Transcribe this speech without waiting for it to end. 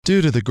Due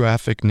to the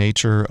graphic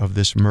nature of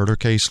this murder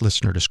case,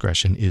 listener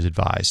discretion is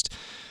advised.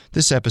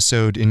 This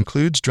episode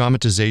includes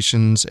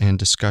dramatizations and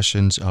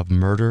discussions of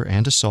murder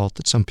and assault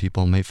that some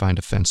people may find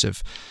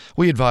offensive.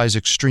 We advise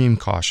extreme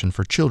caution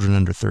for children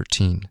under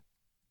 13.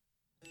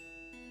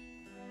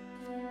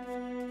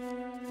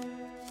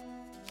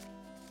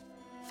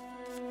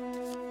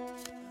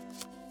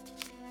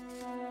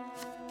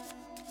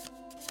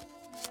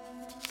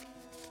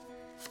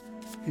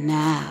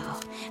 Now,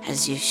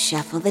 as you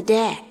shuffle the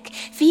deck,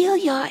 feel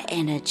your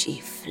energy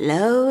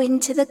flow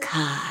into the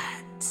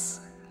cards.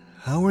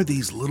 How are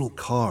these little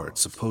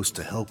cards supposed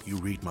to help you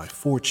read my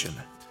fortune?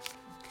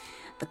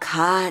 The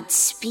cards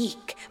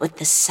speak with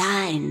the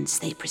signs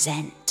they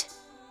present.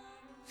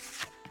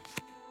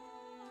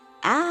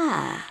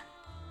 Ah,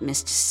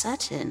 Mr.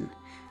 Sutton,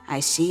 I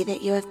see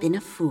that you have been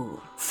a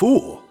fool.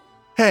 Fool?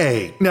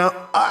 Hey,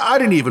 now, I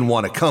didn't even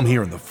want to come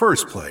here in the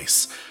first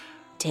place.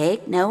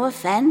 Take no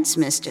offense,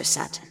 Mr.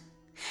 Sutton.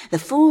 The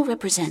fool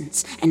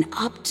represents an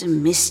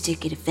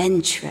optimistic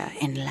adventurer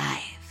in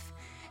life.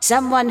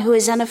 Someone who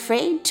is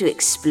unafraid to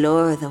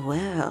explore the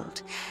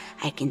world.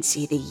 I can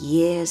see the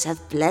years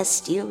have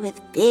blessed you with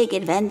big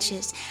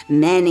adventures,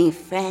 many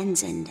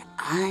friends, and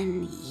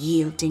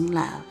unyielding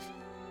love.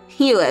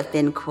 You have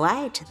been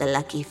quite the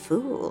lucky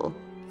fool.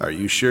 Are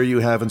you sure you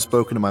haven't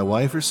spoken to my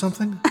wife or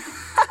something?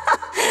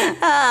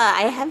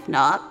 I have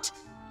not.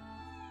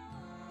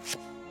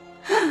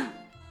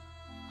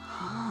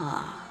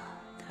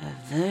 The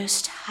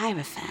reversed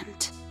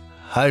Hierophant.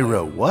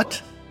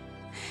 What?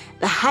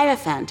 The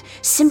Hierophant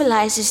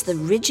symbolizes the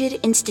rigid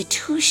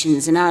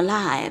institutions in our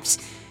lives.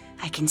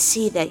 I can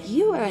see that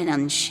you are an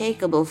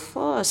unshakable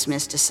force,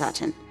 Mr.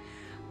 Sutton.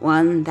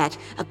 One that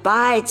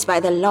abides by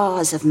the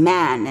laws of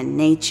man and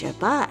nature,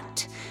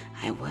 but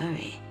I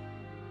worry.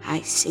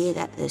 I see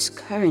that this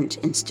current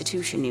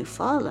institution you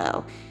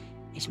follow,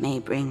 it may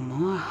bring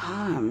more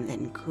harm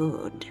than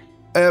good.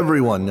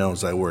 Everyone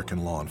knows I work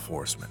in law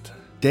enforcement.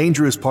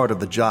 Danger is part of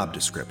the job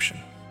description.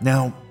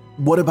 Now,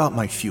 what about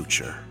my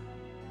future?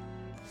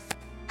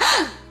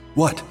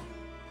 What?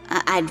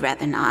 I'd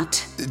rather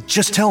not.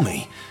 Just tell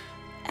me.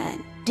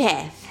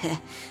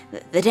 Death.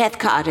 The death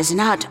card is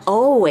not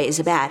always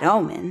a bad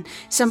omen.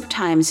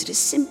 Sometimes it is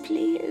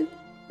simply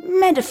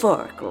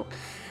metaphorical,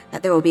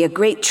 that there will be a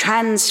great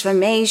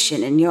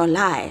transformation in your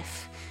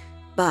life.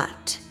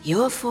 But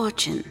your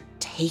fortune,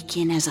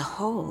 taken as a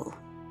whole,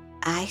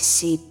 I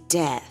see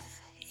death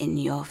in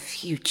your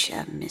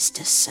future,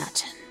 Mr.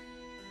 Sutton.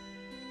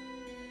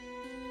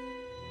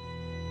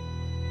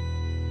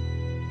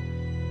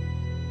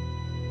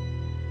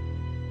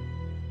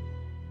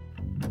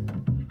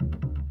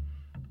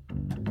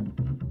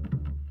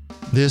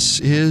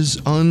 This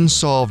is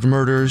Unsolved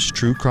Murders,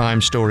 True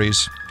Crime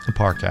Stories, a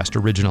Parcast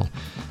original.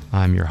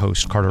 I'm your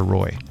host, Carter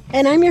Roy.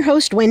 And I'm your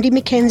host, Wendy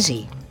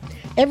McKenzie.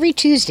 Every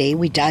Tuesday,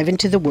 we dive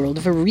into the world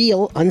of a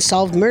real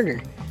unsolved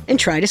murder and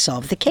try to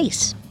solve the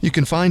case. You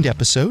can find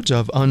episodes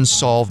of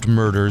Unsolved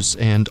Murders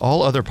and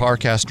all other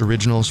Parcast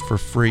originals for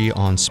free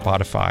on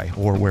Spotify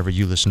or wherever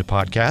you listen to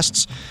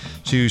podcasts.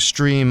 To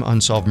stream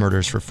Unsolved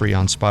Murders for free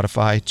on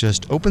Spotify,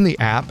 just open the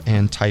app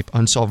and type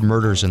Unsolved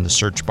Murders in the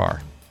search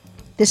bar.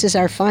 This is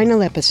our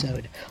final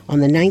episode on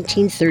the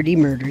 1930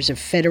 murders of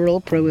federal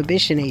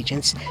Prohibition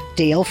agents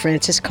Dale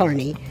Francis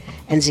Kearney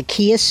and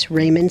Zacchaeus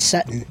Raymond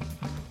Sutton.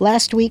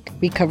 Last week,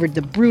 we covered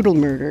the brutal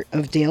murder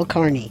of Dale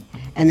Kearney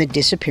and the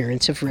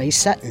disappearance of Ray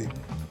Sutton.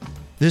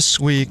 This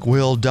week,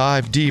 we'll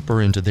dive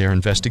deeper into their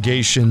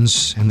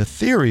investigations and the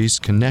theories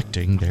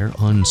connecting their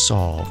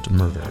unsolved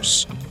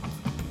murders.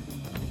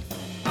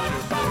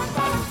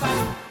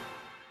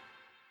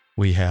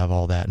 We have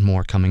all that and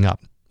more coming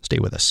up. Stay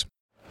with us.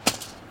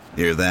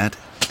 Hear that?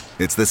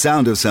 It's the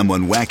sound of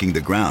someone whacking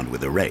the ground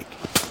with a rake.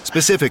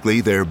 Specifically,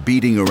 they're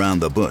beating around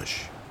the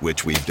bush,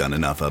 which we've done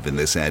enough of in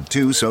this ad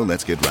too, so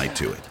let's get right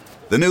to it.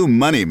 The new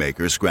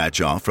Moneymaker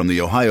scratch-off from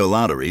the Ohio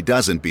Lottery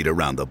doesn't beat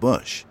around the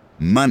bush.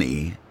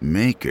 Money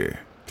Maker.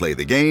 Play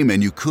the game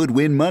and you could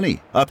win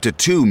money, up to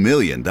 $2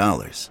 million.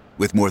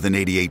 With more than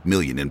 $88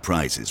 million in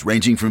prizes,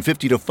 ranging from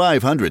 $50 to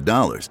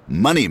 $500,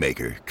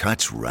 Moneymaker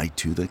cuts right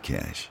to the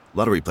cash.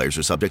 Lottery players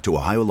are subject to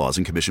Ohio laws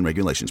and commission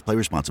regulations. Play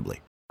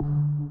responsibly.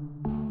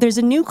 There's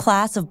a new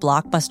class of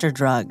blockbuster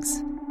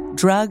drugs.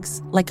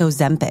 Drugs like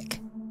Ozempic.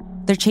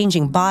 They're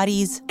changing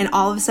bodies. And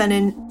all of a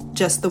sudden,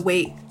 just the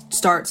weight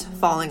starts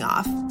falling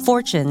off.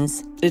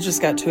 Fortunes. It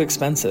just got too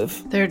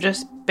expensive. They're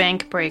just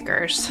bank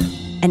breakers.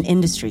 And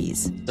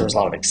industries. There was a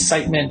lot of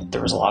excitement.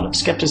 There was a lot of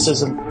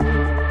skepticism.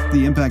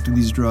 The impact of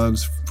these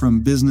drugs, from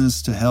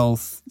business to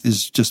health,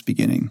 is just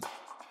beginning.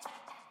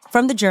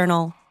 From the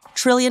Journal, $1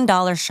 Trillion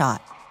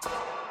Shot.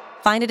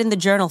 Find it in the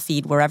Journal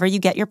feed wherever you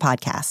get your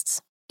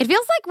podcasts. It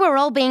feels like we're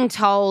all being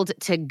told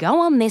to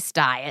go on this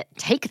diet,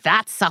 take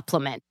that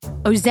supplement.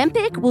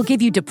 Ozempic will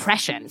give you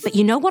depression, but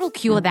you know what'll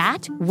cure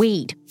that?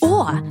 Weed.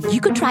 Or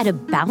you could try to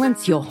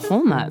balance your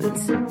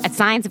hormones. At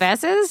Science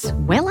Versus,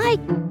 we're like...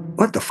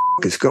 What the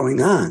is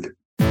going on?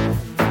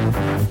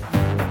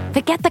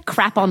 Forget the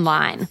crap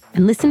online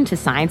and listen to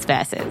Science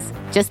Versus.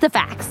 Just the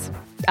facts.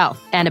 Oh,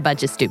 and a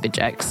bunch of stupid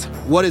jokes.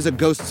 What is a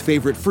ghost's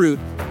favorite fruit?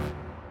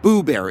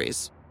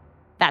 Blueberries.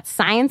 That's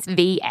Science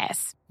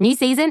vs. New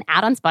season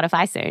out on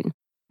Spotify soon.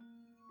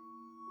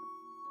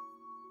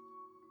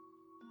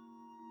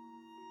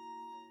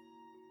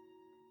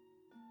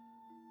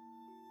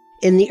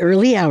 In the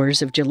early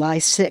hours of July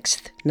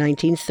 6,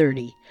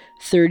 1930,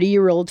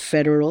 30-year-old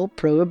federal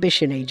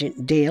Prohibition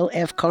agent Dale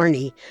F.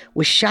 Kearney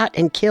was shot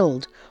and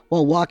killed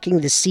while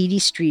walking the seedy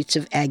streets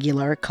of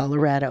Aguilar,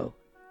 Colorado.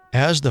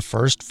 As the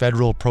first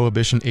federal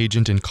Prohibition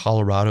agent in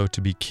Colorado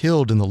to be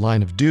killed in the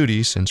line of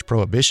duty since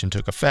Prohibition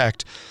took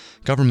effect,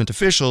 government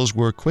officials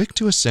were quick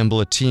to assemble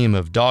a team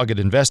of dogged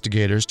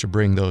investigators to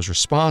bring those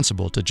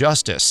responsible to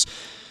justice.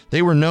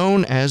 They were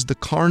known as the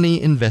Kearney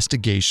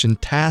Investigation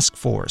Task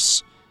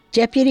Force.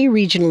 Deputy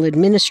Regional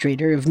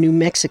Administrator of New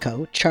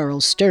Mexico,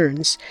 Charles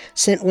Stearns,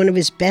 sent one of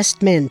his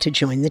best men to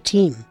join the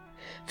team,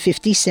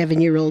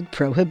 57-year-old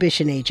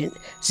Prohibition agent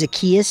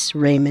Zacchaeus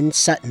Raymond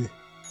Sutton,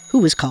 who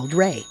was called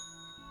Ray.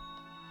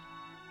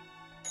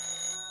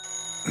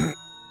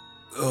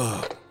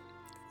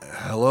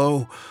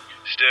 Hello?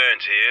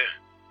 Stearns here.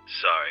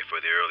 Sorry for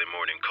the early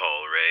morning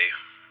call, Ray.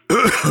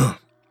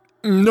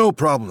 No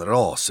problem at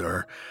all,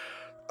 sir.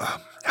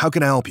 How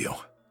can I help you?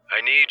 I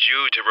need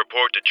you to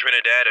report to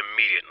Trinidad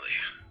immediately.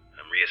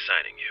 I'm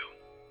reassigning you.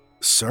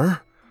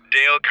 Sir?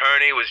 Dale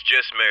Kearney was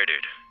just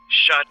murdered.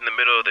 Shot in the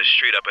middle of the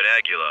street up at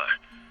Aguilar.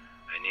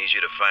 I need you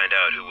to find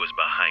out who was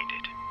behind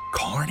it.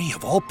 Kearney,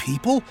 of all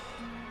people?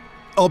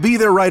 I'll be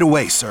there right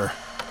away, sir.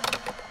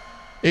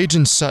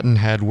 Agent Sutton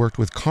had worked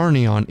with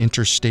Kearney on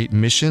interstate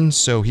missions,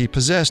 so he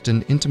possessed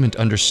an intimate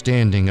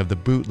understanding of the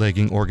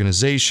bootlegging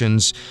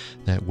organizations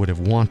that would have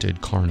wanted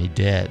Kearney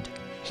dead.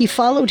 He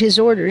followed his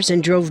orders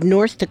and drove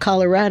north to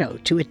Colorado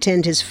to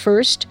attend his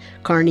first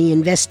Kearney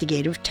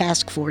Investigative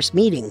Task Force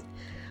meeting.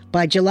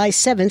 By July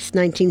 7,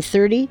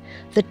 1930,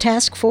 the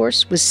task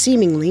force was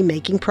seemingly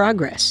making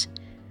progress.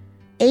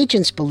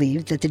 Agents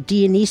believed that the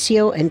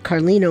Dionisio and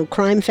Carlino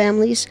crime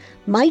families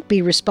might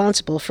be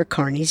responsible for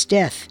Kearney's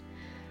death,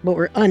 but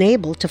were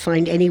unable to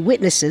find any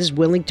witnesses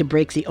willing to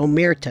break the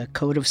Omerta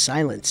Code of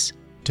Silence.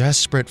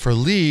 Desperate for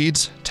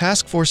leads,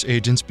 task force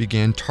agents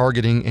began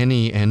targeting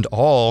any and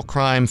all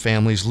crime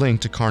families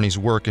linked to Kearney's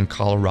work in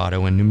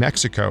Colorado and New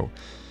Mexico.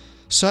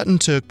 Sutton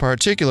took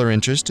particular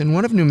interest in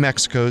one of New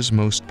Mexico's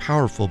most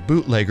powerful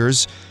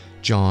bootleggers,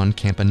 John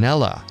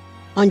Campanella.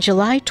 On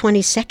July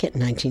 22,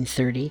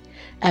 1930,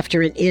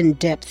 after an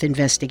in-depth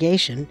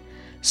investigation,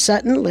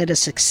 Sutton led a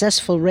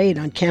successful raid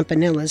on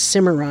Campanella's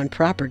Cimarron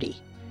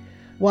property.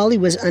 While he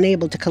was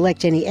unable to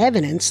collect any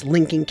evidence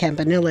linking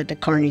Campanella to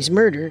Kearney's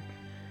murder,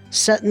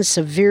 Sutton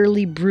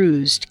severely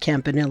bruised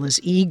Campanella's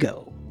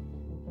ego.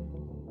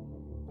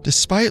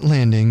 Despite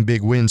landing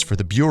big wins for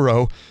the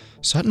Bureau,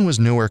 Sutton was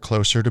nowhere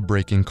closer to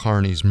breaking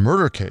Kearney's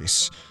murder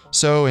case.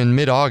 So in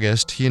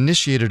mid-August, he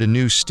initiated a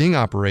new sting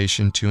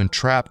operation to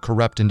entrap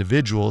corrupt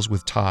individuals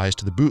with ties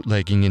to the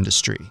bootlegging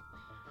industry.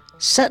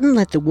 Sutton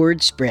let the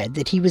word spread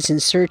that he was in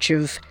search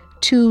of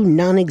 2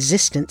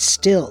 non-existent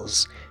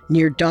stills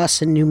near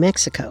Dawson, New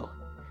Mexico.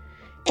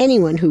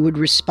 Anyone who would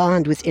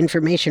respond with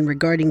information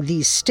regarding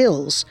these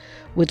stills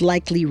would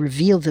likely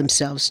reveal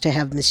themselves to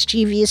have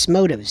mischievous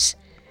motives,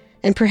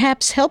 and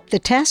perhaps help the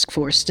task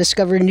force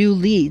discover new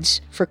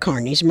leads for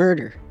Kearney's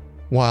murder.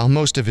 While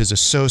most of his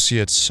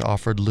associates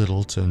offered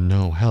little to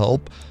no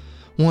help,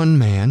 one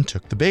man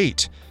took the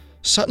bait.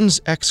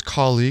 Sutton's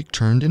ex-colleague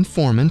turned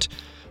informant,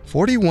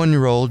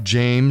 41-year-old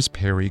James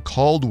Perry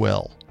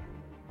Caldwell.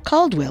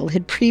 Caldwell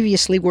had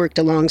previously worked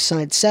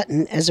alongside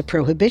Sutton as a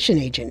Prohibition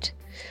agent,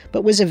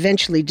 but was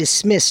eventually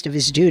dismissed of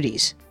his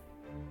duties.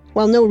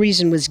 While no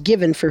reason was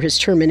given for his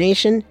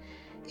termination,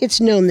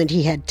 it's known that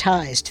he had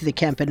ties to the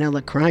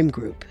Campanella crime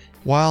group.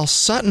 While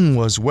Sutton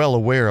was well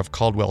aware of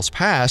Caldwell's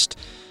past,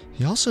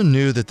 he also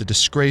knew that the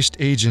disgraced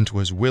agent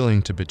was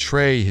willing to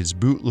betray his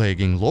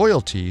bootlegging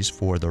loyalties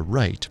for the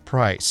right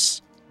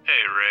price. Hey,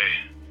 Ray.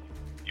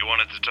 You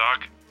wanted to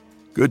talk?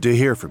 Good to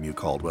hear from you,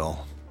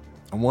 Caldwell.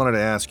 I wanted to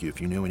ask you if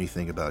you knew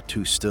anything about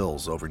 2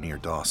 stills over near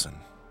Dawson.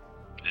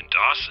 In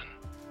Dawson?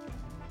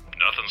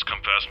 Nothing's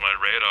come past my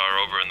radar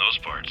over in those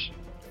parts.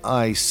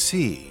 I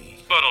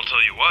see. But I'll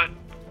tell you what,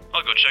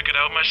 I'll go check it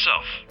out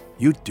myself.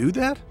 You'd do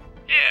that?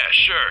 Yeah,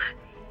 sure.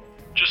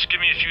 Just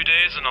give me a few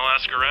days and I'll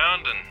ask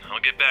around and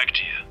I'll get back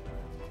to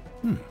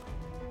you.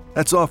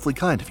 That's awfully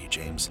kind of you,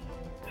 James.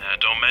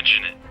 Don't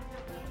mention it.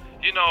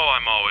 You know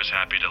I'm always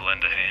happy to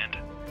lend a hand.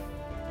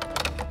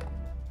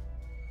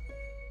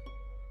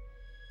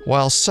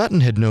 While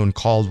Sutton had known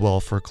Caldwell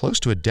for close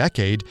to a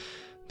decade,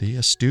 the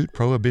astute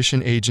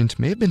Prohibition agent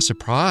may have been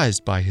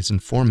surprised by his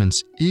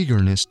informant's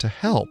eagerness to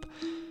help.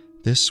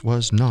 This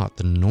was not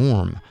the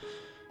norm.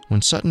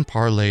 When Sutton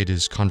parlayed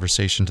his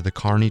conversation to the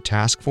Kearney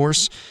task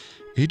force,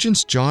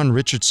 agents John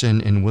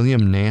Richardson and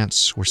William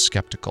Nance were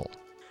skeptical.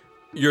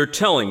 You're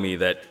telling me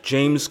that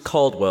James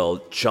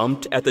Caldwell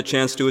jumped at the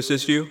chance to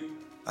assist you?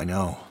 I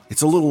know.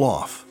 It's a little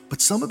off, but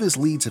some of his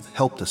leads have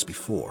helped us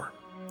before.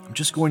 I'm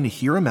just going to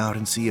hear him out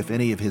and see if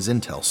any of his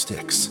intel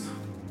sticks.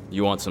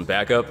 You want some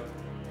backup?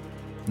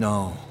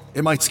 No,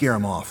 it might scare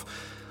him off.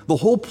 The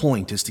whole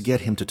point is to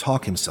get him to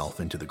talk himself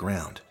into the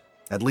ground.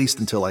 At least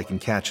until I can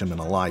catch him in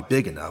a lie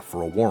big enough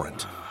for a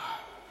warrant.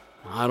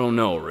 I don't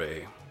know,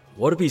 Ray.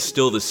 What if he's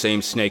still the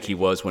same snake he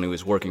was when he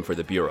was working for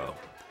the Bureau?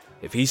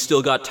 If he's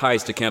still got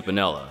ties to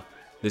Campanella,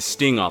 this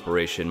sting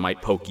operation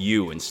might poke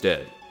you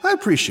instead. I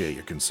appreciate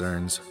your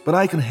concerns, but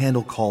I can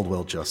handle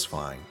Caldwell just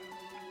fine.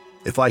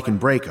 If I can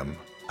break him,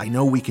 I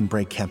know we can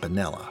break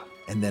Campanella,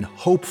 and then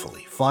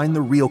hopefully find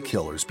the real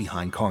killers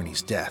behind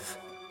Kearney's death.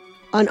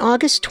 On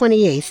August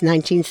 28,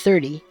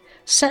 1930,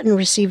 Sutton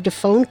received a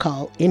phone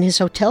call in his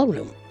hotel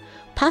room,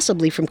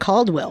 possibly from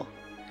Caldwell.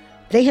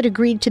 They had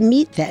agreed to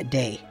meet that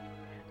day.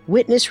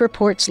 Witness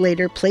reports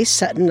later placed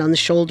Sutton on the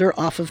shoulder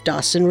off of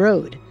Dawson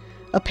Road,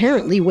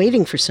 apparently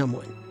waiting for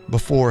someone.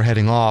 Before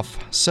heading off,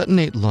 Sutton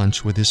ate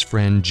lunch with his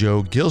friend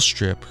Joe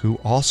Gilstrip, who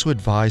also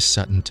advised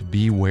Sutton to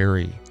be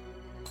wary.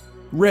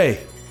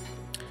 Ray.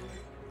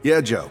 Yeah,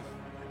 Joe.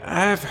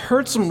 I've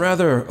heard some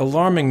rather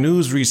alarming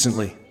news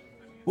recently.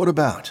 What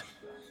about?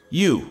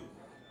 You.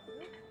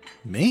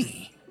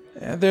 Me?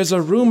 There's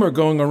a rumor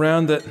going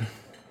around that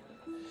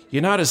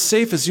you're not as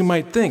safe as you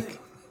might think.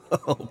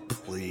 Oh,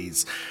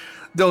 please.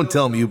 Don't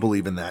tell me you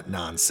believe in that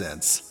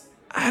nonsense.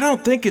 I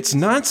don't think it's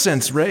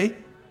nonsense, Ray.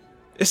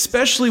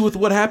 Especially with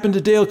what happened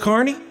to Dale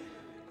Kearney.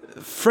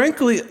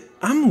 Frankly,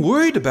 I'm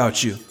worried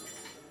about you.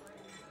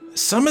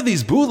 Some of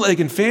these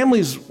bootlegging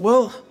families,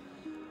 well,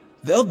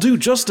 they'll do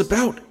just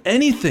about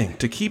anything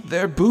to keep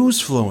their booze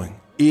flowing.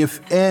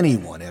 If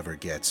anyone ever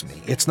gets me,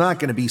 it's not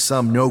going to be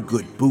some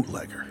no-good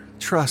bootlegger.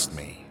 Trust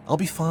me, I'll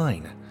be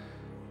fine.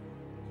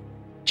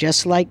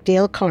 Just like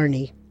Dale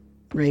Kearney,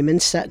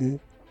 Raymond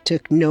Sutton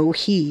took no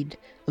heed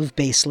of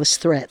baseless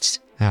threats.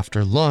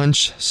 After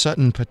lunch,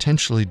 Sutton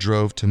potentially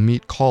drove to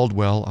meet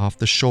Caldwell off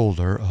the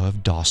shoulder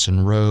of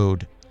Dawson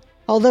Road.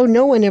 Although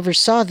no one ever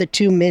saw the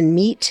two men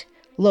meet,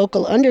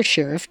 local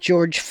undersheriff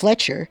George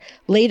Fletcher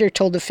later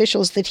told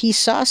officials that he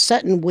saw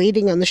Sutton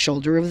waiting on the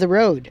shoulder of the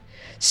road,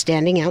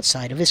 standing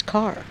outside of his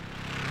car.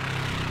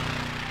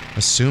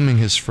 Assuming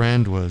his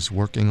friend was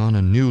working on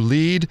a new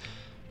lead,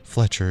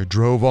 Fletcher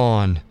drove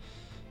on.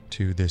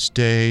 To this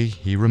day,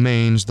 he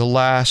remains the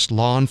last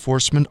law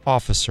enforcement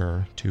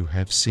officer to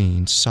have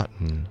seen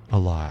Sutton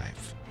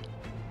alive.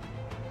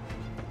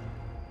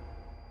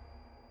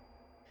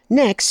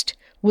 Next,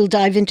 we'll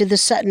dive into the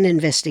Sutton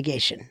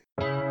investigation.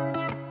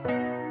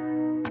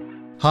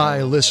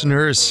 Hi,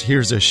 listeners.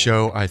 Here's a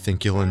show I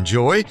think you'll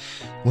enjoy.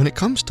 When it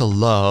comes to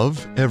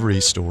love, every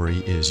story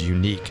is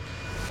unique.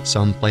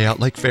 Some play out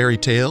like fairy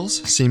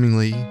tales,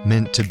 seemingly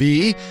meant to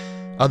be.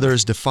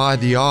 Others defy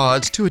the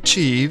odds to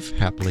achieve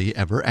happily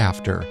ever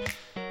after.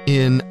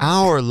 In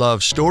Our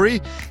Love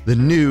Story, the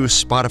new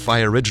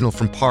Spotify original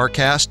from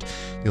Parcast,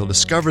 you'll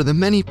discover the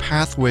many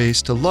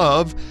pathways to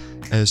love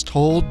as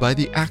told by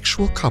the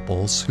actual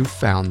couples who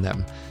found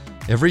them.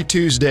 Every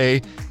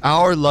Tuesday,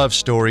 Our Love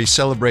Story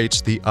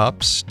celebrates the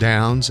ups,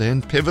 downs,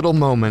 and pivotal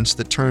moments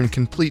that turn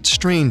complete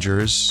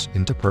strangers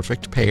into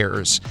perfect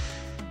pairs.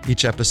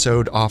 Each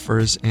episode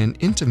offers an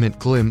intimate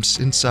glimpse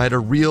inside a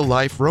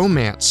real-life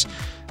romance,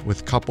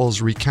 with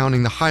couples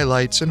recounting the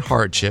highlights and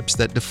hardships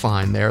that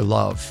define their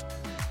love.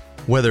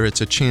 Whether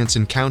it's a chance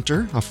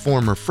encounter, a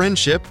former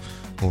friendship,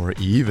 or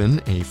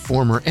even a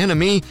former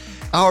enemy,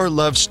 Our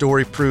Love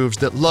Story proves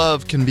that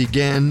love can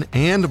begin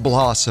and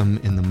blossom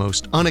in the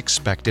most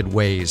unexpected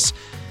ways.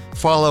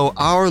 Follow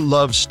Our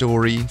Love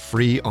Story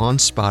free on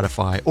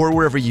Spotify or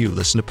wherever you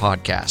listen to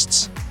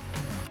podcasts.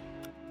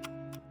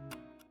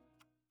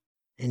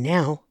 And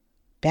now,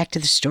 back to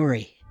the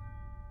story.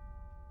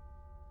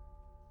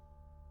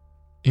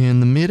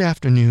 In the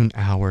mid-afternoon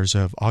hours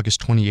of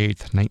August 28,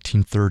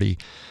 1930,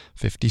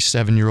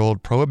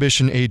 57-year-old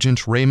Prohibition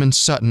agent Raymond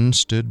Sutton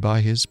stood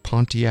by his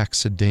Pontiac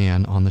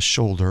sedan on the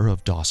shoulder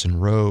of Dawson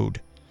Road.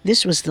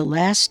 This was the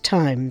last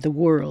time the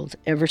world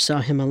ever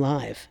saw him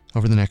alive.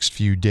 Over the next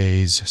few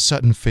days,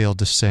 Sutton failed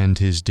to send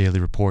his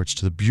daily reports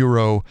to the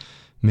Bureau,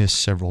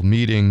 missed several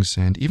meetings,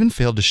 and even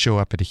failed to show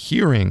up at a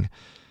hearing.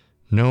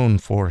 Known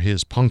for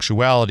his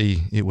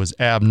punctuality, it was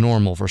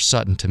abnormal for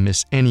Sutton to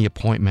miss any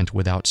appointment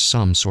without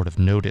some sort of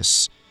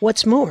notice.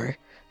 What's more,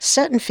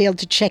 Sutton failed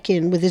to check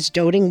in with his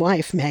doting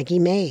wife, Maggie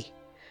May.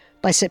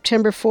 By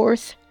September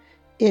 4th,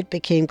 it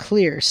became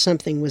clear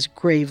something was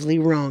gravely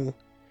wrong.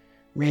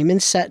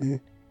 Raymond Sutton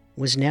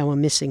was now a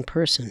missing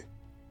person.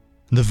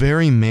 The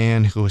very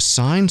man who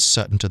assigned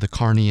Sutton to the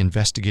Kearney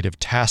Investigative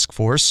Task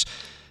Force,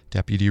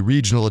 Deputy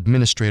Regional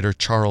Administrator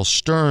Charles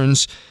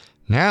Stearns,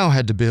 now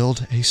had to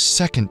build a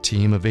second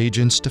team of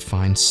agents to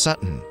find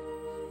Sutton.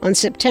 On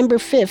September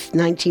 5th,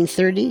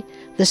 1930,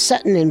 the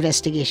Sutton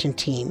investigation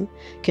team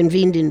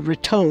convened in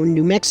Raton,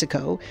 New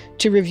Mexico,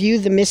 to review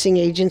the missing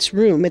agent's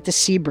room at the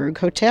Seaburg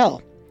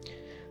Hotel.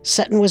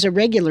 Sutton was a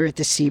regular at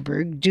the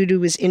Seaburg due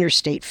to his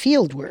interstate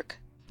field work.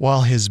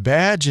 While his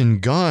badge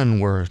and gun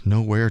were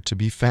nowhere to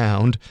be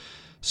found,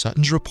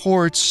 Sutton's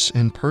reports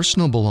and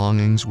personal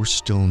belongings were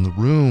still in the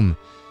room.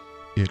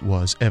 It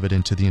was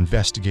evident to the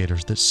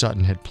investigators that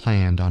Sutton had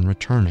planned on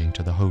returning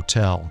to the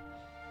hotel.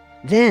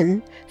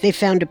 Then they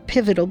found a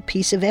pivotal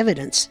piece of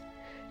evidence.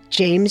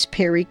 James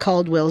Perry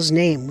Caldwell's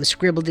name was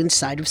scribbled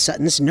inside of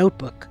Sutton's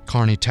notebook.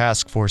 Kearney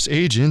Task Force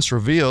agents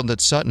revealed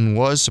that Sutton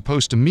was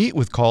supposed to meet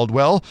with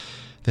Caldwell,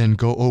 then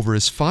go over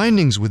his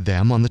findings with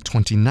them on the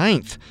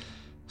 29th.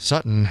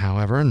 Sutton,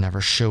 however,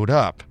 never showed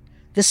up.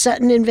 The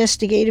Sutton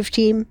investigative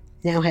team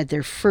now had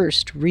their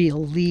first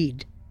real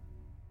lead.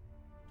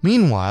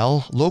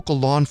 Meanwhile, local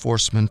law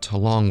enforcement,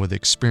 along with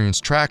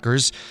experienced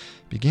trackers,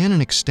 began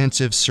an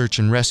extensive search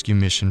and rescue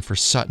mission for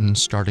Sutton,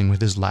 starting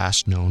with his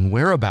last known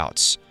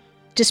whereabouts.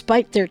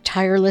 Despite their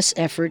tireless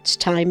efforts,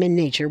 time and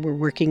nature were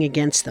working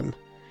against them.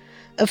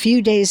 A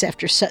few days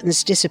after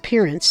Sutton's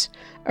disappearance,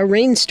 a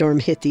rainstorm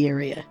hit the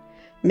area,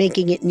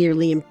 making it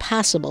nearly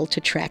impossible to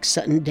track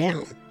Sutton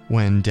down.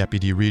 When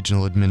Deputy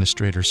Regional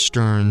Administrator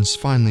Stearns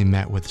finally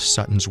met with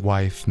Sutton's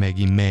wife,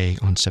 Maggie May,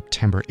 on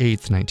September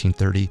 8,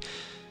 1930,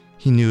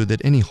 he knew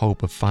that any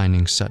hope of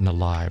finding Sutton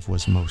alive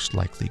was most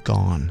likely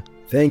gone.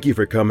 Thank you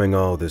for coming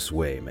all this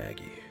way,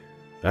 Maggie.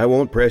 I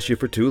won't press you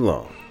for too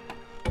long.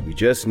 We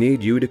just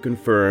need you to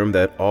confirm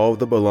that all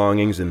the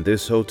belongings in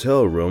this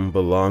hotel room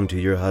belong to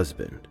your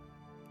husband.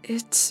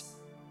 It's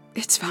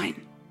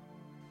fine.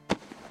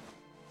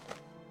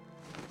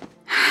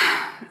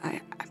 I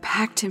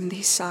packed him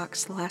these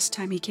socks the last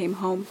time he came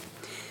home.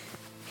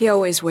 He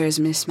always wears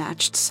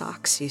mismatched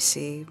socks, you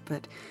see,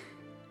 but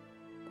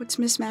what's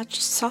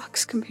mismatched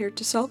socks compared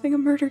to solving a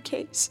murder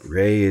case?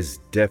 Ray is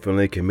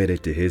definitely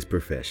committed to his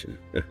profession.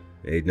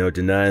 Ain't no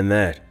denying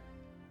that.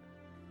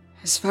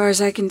 As far as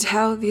I can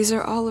tell, these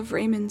are all of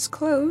Raymond's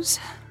clothes.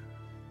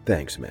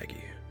 Thanks,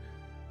 Maggie.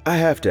 I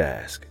have to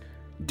ask,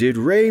 did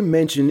Ray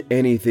mention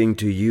anything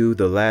to you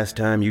the last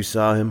time you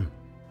saw him?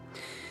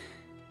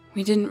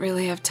 We didn't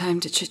really have time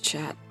to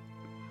chit-chat.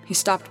 He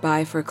stopped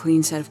by for a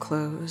clean set of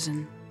clothes,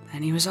 and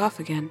then he was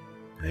off again.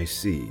 I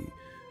see.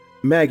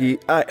 Maggie,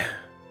 I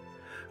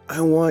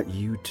want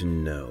you to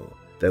know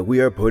that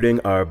we are putting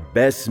our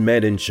best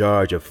men in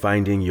charge of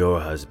finding your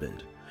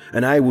husband,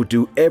 and I will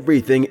do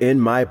everything in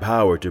my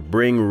power to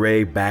bring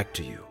Ray back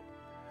to you.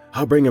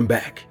 I'll bring him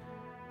back.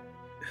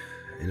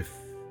 And if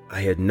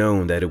I had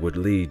known that it would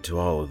lead to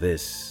all of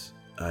this,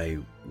 I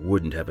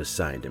wouldn't have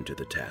assigned him to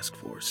the task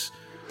force.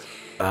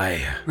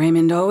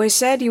 Raymond always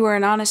said you were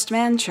an honest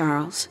man,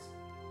 Charles.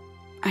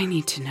 I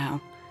need to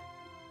know.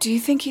 Do you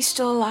think he's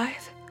still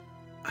alive?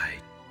 I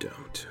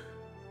don't.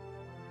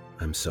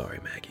 I'm sorry,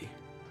 Maggie.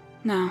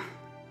 No.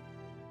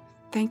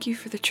 Thank you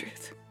for the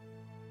truth.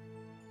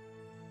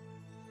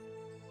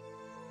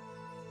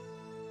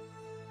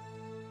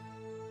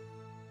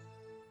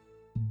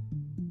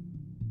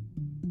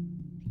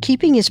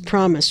 Keeping his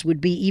promise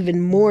would be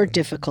even more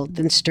difficult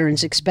than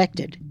Stearns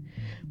expected.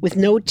 With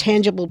no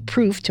tangible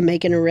proof to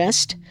make an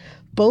arrest,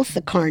 both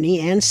the Kearney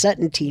and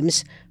Sutton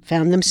teams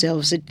found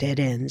themselves at dead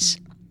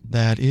ends.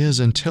 That is,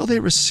 until they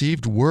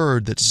received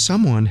word that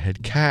someone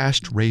had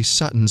cashed Ray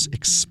Sutton's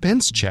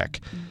expense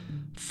check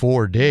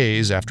 4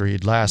 days after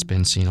he'd last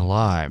been seen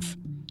alive.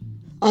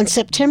 On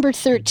September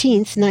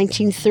 13th,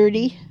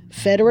 1930,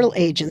 federal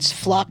agents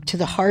flocked to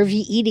the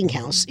Harvey Eating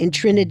House in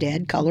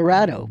Trinidad,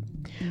 Colorado,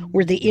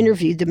 where they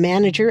interviewed the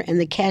manager and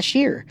the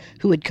cashier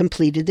who had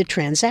completed the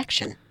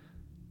transaction.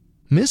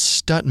 Miss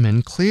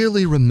Stutman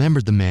clearly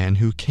remembered the man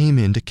who came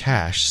in to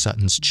cash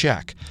Sutton's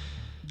check.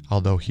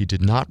 Although he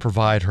did not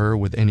provide her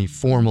with any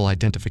formal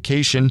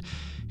identification,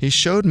 he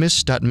showed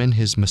Miss Stutman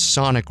his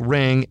Masonic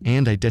ring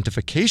and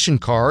identification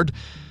card,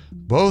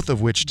 both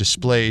of which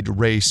displayed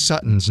Ray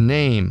Sutton's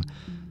name.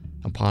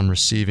 Upon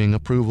receiving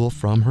approval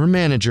from her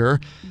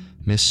manager,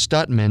 Miss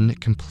Stutman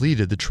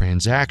completed the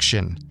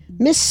transaction.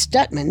 Miss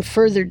Stutman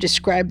further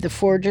described the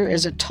forger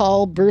as a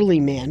tall, burly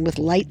man with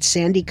light,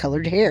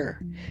 sandy-colored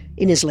hair,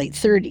 in his late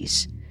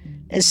 30s.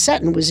 As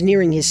Sutton was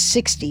nearing his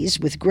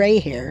 60s with gray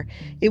hair,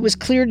 it was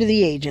clear to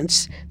the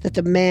agents that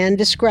the man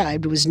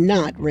described was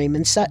not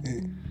Raymond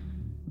Sutton.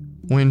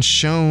 When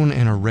shown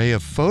an array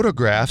of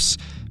photographs,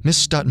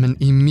 Miss Stutman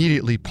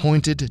immediately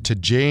pointed to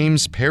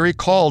James Perry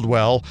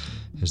Caldwell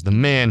as the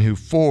man who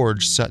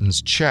forged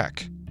Sutton's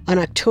check. On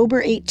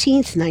October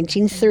 18th,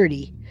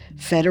 1930,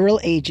 federal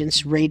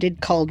agents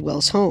raided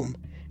Caldwell's home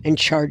and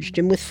charged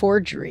him with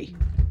forgery.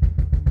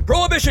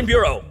 Prohibition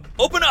Bureau,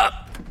 open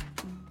up!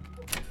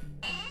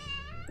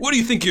 What do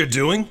you think you're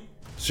doing?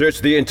 Search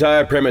the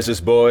entire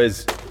premises,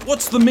 boys.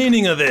 What's the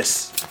meaning of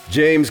this?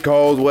 James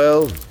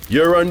Caldwell,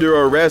 you're under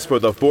arrest for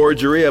the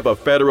forgery of a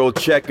federal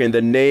check in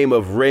the name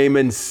of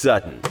Raymond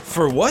Sutton.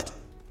 For what?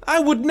 I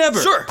would never.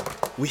 Sir,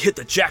 we hit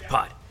the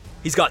jackpot.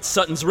 He's got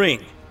Sutton's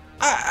ring.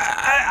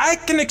 I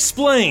can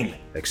explain.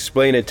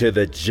 Explain it to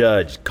the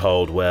judge,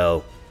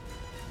 Caldwell.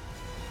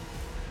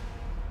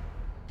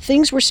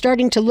 Things were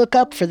starting to look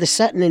up for the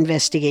Sutton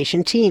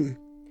investigation team.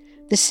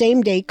 The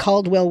same day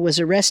Caldwell was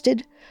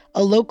arrested,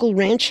 a local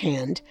ranch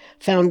hand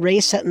found Ray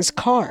Sutton's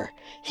car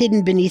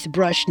hidden beneath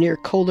brush near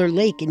Kohler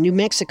Lake in New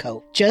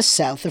Mexico, just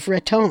south of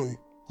Raton.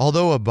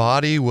 Although a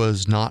body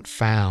was not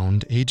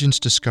found, agents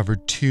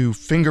discovered 2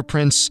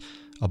 fingerprints,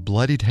 a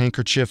bloodied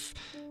handkerchief,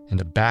 and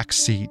a back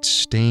seat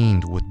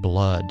stained with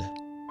blood.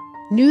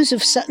 News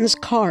of Sutton's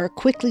car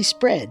quickly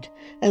spread,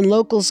 and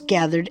locals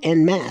gathered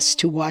en masse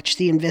to watch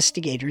the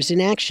investigators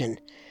in action,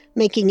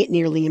 making it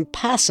nearly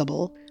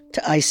impossible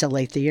to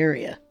isolate the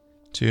area.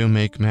 To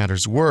make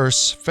matters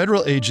worse,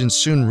 federal agents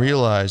soon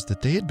realized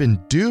that they had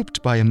been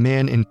duped by a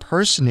man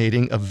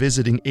impersonating a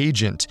visiting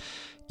agent.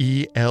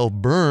 E.L.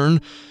 Byrne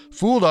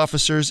fooled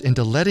officers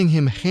into letting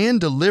him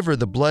hand-deliver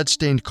the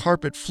blood-stained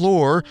carpet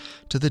floor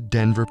to the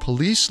Denver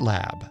police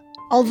lab.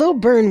 Although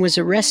Byrne was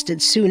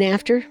arrested soon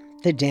after,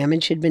 the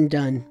damage had been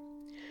done.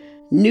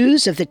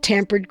 News of the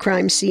tampered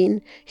crime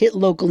scene hit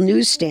local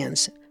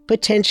newsstands,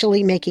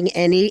 potentially making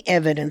any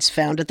evidence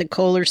found at the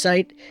Kohler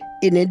site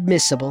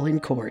inadmissible in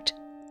court.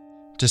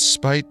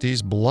 Despite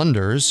these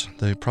blunders,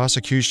 the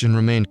prosecution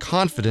remained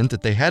confident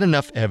that they had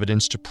enough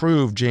evidence to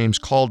prove James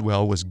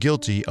Caldwell was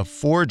guilty of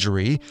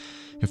forgery.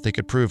 If they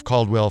could prove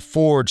Caldwell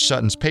forged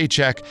Sutton's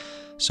paycheck,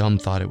 some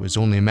thought it was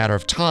only a matter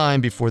of time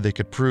before they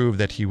could prove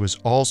that he was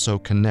also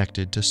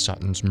connected to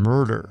Sutton's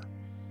murder.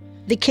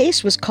 The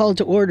case was called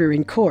to order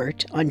in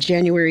court on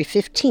January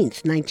 15,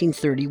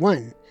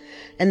 1931,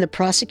 and the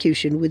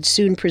prosecution would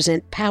soon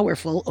present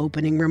powerful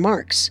opening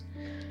remarks.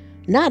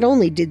 Not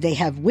only did they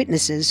have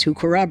witnesses who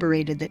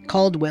corroborated that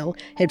Caldwell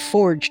had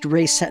forged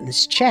Ray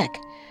Sutton's check,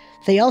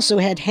 they also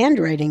had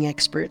handwriting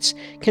experts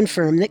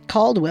confirm that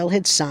Caldwell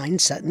had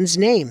signed Sutton's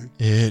name.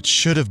 It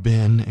should have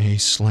been a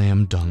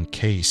slam-dunk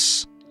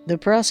case. The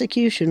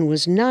prosecution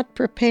was not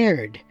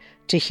prepared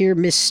to hear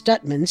Miss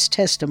Stutman's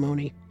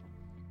testimony.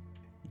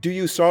 Do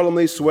you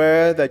solemnly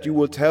swear that you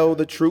will tell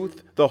the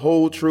truth, the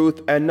whole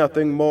truth, and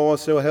nothing more,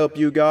 so help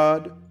you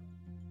God?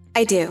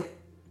 I do.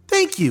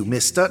 Thank you,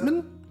 Miss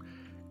Stutman.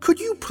 Could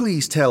you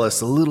please tell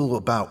us a little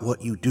about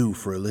what you do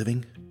for a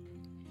living?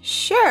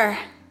 Sure.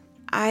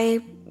 I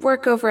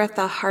work over at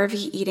the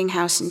Harvey Eating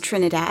House in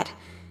Trinidad.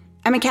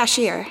 I'm a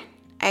cashier.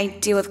 I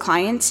deal with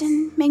clients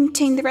and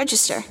maintain the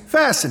register.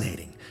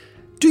 Fascinating.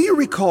 Do you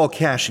recall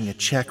cashing a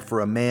check for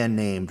a man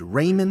named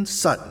Raymond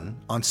Sutton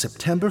on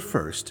September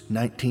 1st,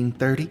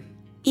 1930?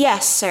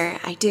 Yes, sir,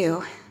 I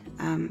do.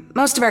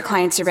 Most of our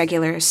clients are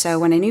regulars, so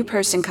when a new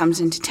person comes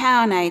into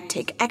town, I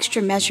take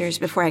extra measures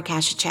before I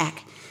cash a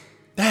check.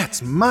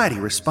 That's mighty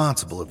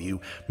responsible of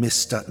you,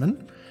 Miss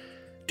Stutman.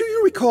 Do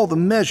you recall the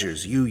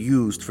measures you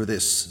used for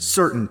this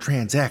certain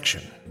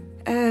transaction?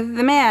 The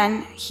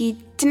man, he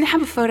didn't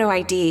have a photo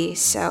ID,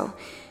 so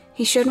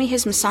he showed me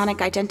his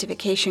Masonic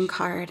identification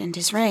card and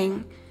his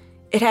ring.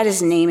 It had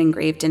his name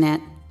engraved in it.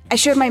 I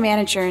showed my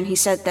manager, and he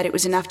said that it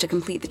was enough to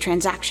complete the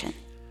transaction.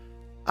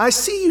 I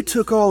see you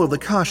took all of the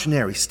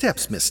cautionary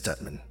steps, Miss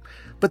Stutman.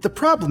 But the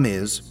problem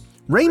is,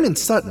 Raymond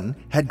Sutton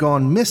had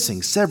gone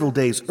missing several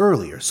days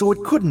earlier, so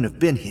it couldn't have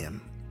been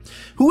him.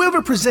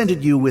 Whoever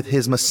presented you with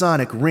his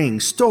Masonic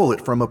ring stole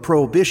it from a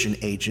Prohibition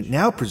agent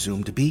now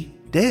presumed to be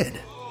dead.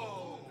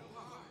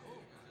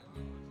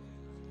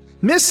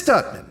 Miss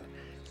Stutman,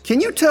 can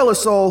you tell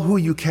us all who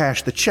you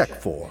cashed the check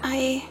for?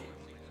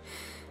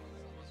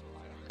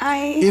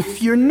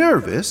 If you're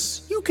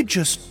nervous, you could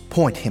just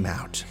point him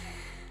out.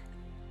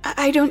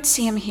 I don't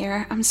see him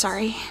here. I'm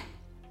sorry.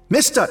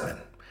 Miss Stutman,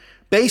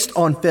 based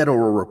on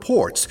federal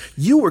reports,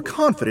 you were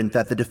confident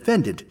that the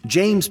defendant,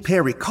 James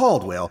Perry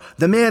Caldwell,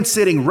 the man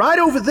sitting right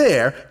over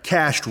there,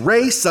 cashed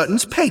Ray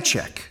Sutton's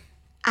paycheck.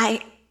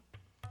 I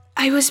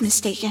was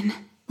mistaken.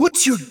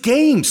 What's your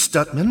game,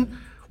 Stutman?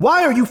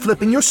 Why are you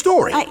flipping your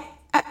story?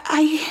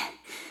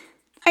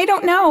 I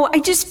don't know. I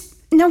just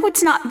know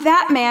it's not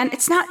that man.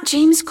 It's not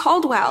James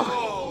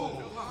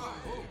Caldwell.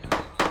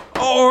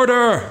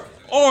 Order!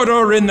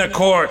 Order in the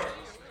court!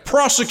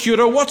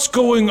 Prosecutor, what's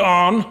going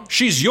on?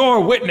 She's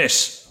your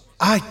witness.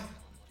 I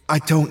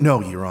don't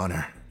know, Your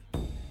Honor.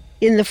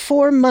 In the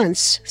 4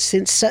 months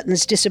since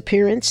Sutton's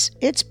disappearance,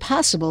 it's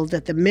possible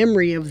that the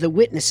memory of the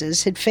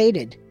witnesses had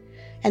faded,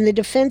 and the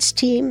defense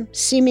team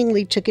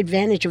seemingly took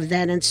advantage of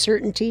that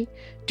uncertainty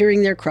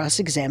during their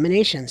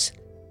cross-examinations,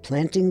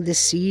 planting the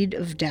seed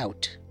of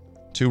doubt.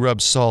 To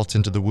rub salt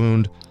into the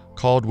wound,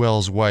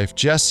 Caldwell's wife,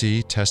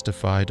 Jessie,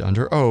 testified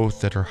under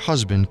oath that her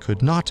husband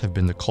could not have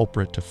been the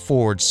culprit to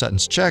forge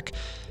Sutton's check,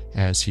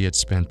 as he had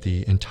spent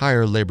the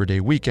entire Labor Day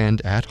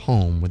weekend at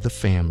home with the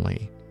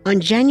family. On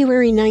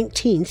January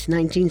 19,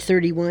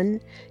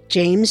 1931,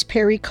 James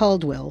Perry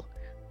Caldwell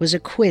was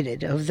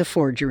acquitted of the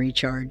forgery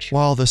charge.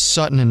 While the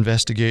Sutton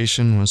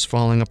investigation was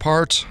falling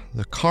apart,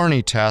 the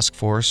Kearney task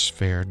force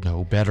fared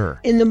no better.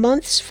 In the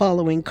months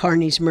following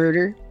Kearney's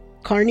murder,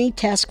 Kearney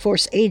task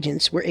force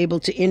agents were able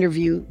to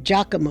interview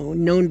Giacomo,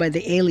 known by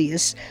the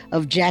alias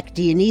of Jack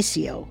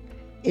Dionisio,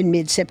 in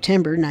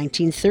mid-September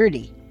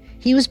 1930.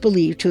 He was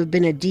believed to have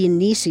been a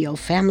Dionisio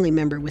family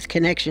member with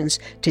connections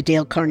to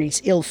Dale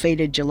Kearney's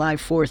ill-fated July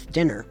 4th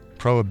dinner.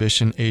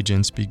 Prohibition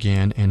agents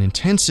began an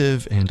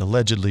intensive and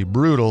allegedly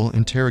brutal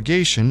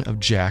interrogation of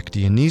Jack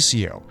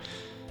Dionisio.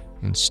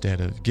 Instead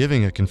of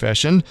giving a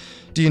confession,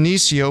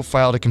 Dionisio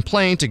filed a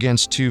complaint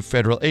against 2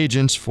 federal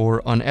agents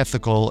for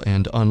unethical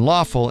and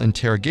unlawful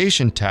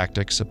interrogation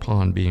tactics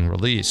upon being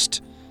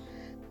released.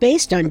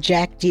 Based on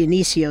Jack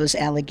Dionisio's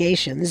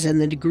allegations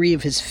and the degree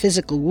of his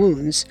physical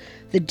wounds,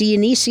 the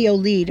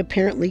Dionisio lead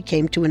apparently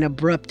came to an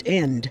abrupt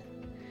end.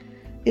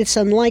 it's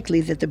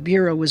unlikely that the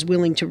Bureau was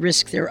willing to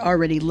risk their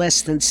already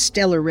less than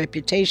stellar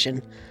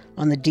reputation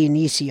on the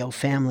Dionisio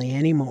family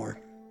anymore.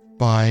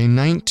 By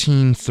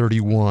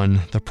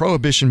 1931, the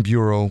Prohibition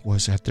Bureau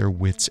was at their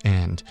wits'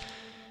 end.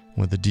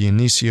 With the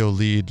Dionisio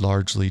lead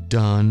largely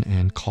done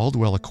and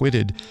Caldwell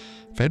acquitted,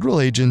 federal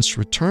agents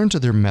returned to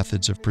their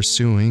methods of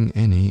pursuing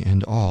any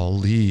and all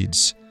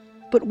leads.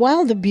 But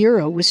while the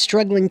Bureau was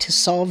struggling to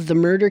solve the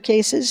murder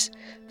cases,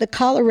 the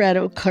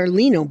Colorado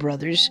Carlino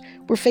brothers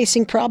were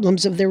facing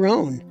problems of their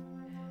own.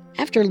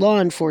 After law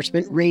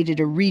enforcement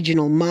raided a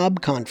regional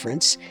mob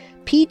conference,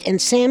 Pete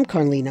and Sam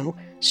Carlino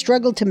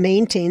struggled to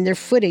maintain their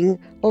footing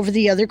over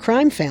the other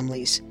crime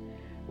families.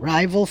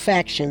 Rival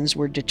factions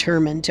were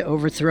determined to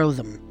overthrow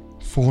them.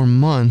 For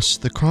months,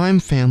 the crime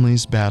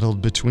families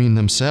battled between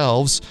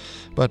themselves,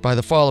 but by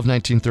the fall of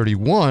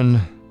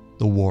 1931,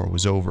 the war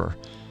was over.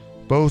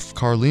 Both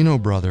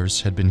Carlino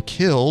brothers had been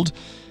killed,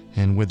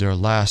 and with their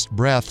last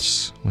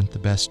breaths went the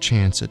best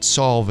chance at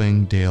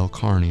solving Dale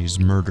Kearney's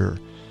murder.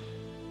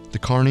 The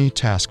Kearney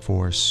Task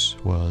Force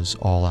was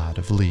all out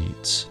of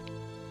leads.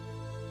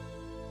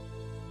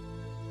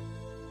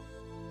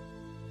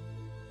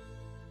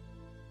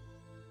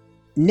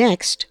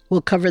 Next,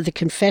 we'll cover the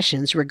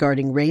confessions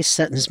regarding Ray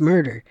Sutton's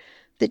murder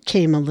that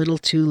came a little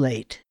too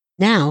late.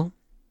 Now,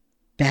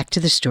 back to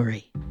the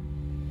story.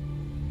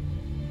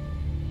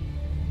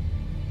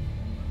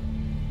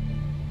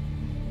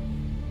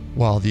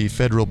 While the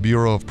Federal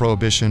Bureau of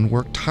Prohibition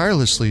worked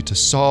tirelessly to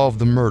solve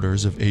the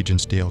murders of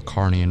Agents Dale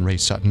Kearney and Ray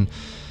Sutton,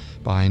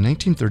 by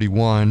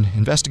 1931,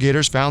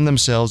 investigators found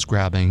themselves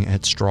grabbing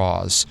at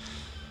straws.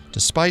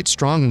 Despite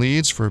strong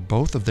leads for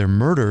both of their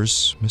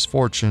murders,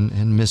 misfortune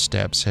and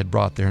missteps had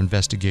brought their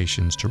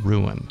investigations to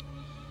ruin.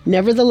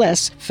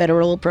 Nevertheless,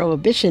 federal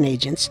prohibition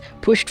agents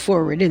pushed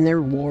forward in their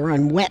war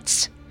on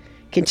wets,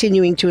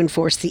 continuing to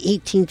enforce the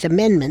 18th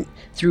Amendment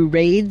through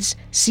raids,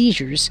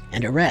 seizures,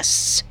 and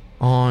arrests.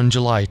 On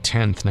July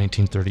 10,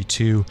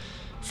 1932,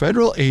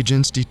 federal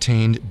agents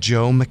detained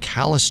Joe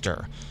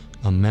McAllister,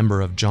 a member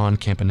of John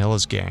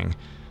Campanella's gang.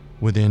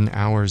 Within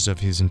hours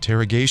of his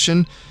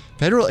interrogation,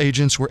 federal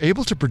agents were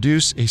able to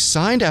produce a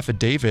signed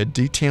affidavit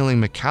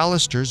detailing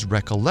McAllister's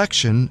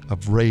recollection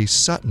of Ray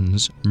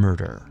Sutton's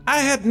murder. I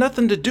had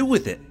nothing to do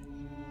with it.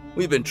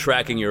 We've been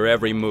tracking your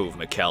every move,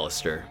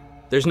 McAllister.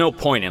 There's no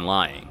point in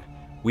lying.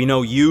 We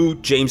know you,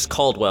 James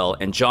Caldwell,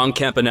 and John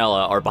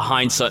Campanella are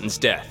behind Sutton's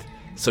death.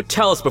 So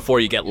tell us before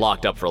you get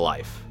locked up for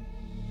life.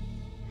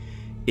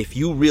 If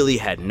you really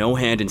had no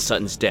hand in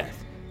Sutton's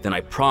death, then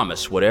I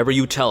promise whatever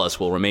you tell us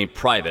will remain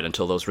private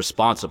until those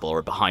responsible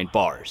are behind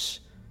bars.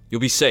 You'll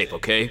be safe,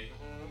 okay?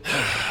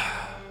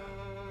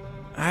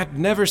 I'd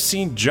never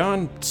seen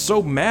John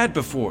so mad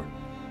before.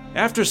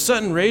 After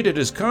Sutton raided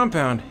his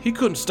compound, he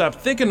couldn't stop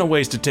thinking of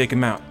ways to take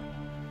him out.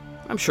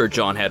 I'm sure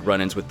John had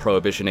run-ins with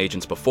Prohibition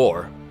agents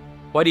before.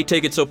 Why'd he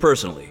take it so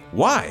personally?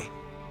 Why?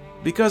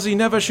 Because he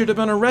never should have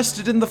been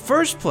arrested in the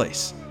first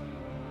place.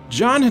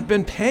 John had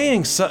been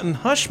paying Sutton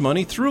hush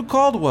money through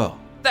Caldwell.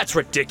 That's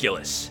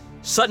ridiculous.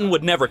 Sutton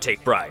would never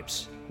take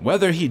bribes.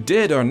 Whether he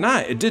did or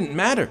not, it didn't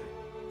matter.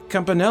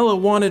 Campanella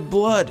wanted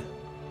blood.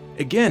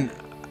 Again,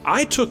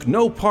 I took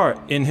no part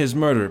in his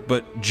murder,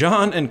 but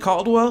John and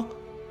Caldwell,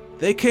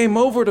 they came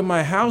over to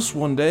my house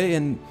one day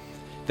and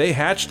they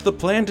hatched the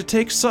plan to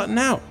take Sutton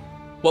out.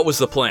 What was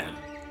the plan?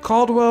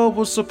 Caldwell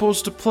was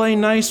supposed to play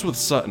nice with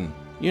Sutton.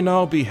 You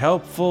know, be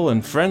helpful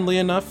and friendly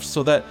enough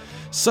so that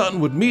Sutton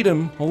would meet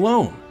him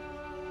alone.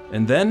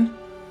 And then,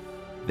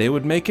 they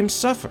would make him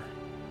suffer.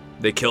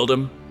 They killed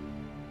him?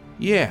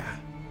 Yeah.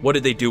 What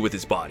did they do with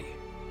his body?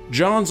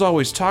 John's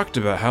always talked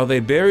about how they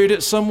buried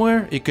it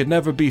somewhere it could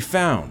never be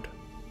found.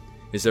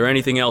 Is there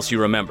anything else you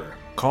remember?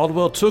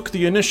 Caldwell took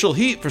the initial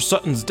heat for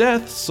Sutton's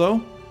death,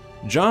 so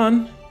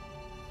John,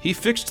 he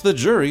fixed the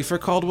jury for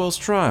Caldwell's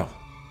trial.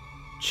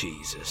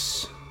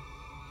 Jesus.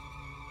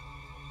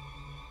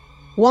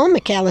 While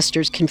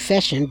McAllister's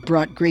confession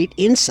brought great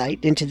insight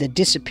into the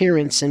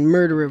disappearance and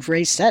murder of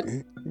Ray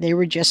Sutton, they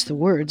were just the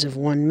words of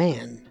one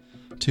man.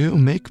 To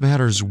make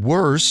matters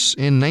worse,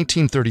 in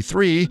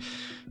 1933,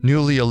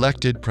 newly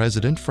elected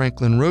President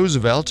Franklin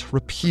Roosevelt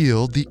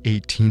repealed the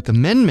 18th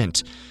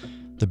Amendment.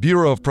 The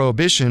Bureau of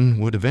Prohibition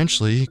would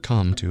eventually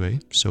come to a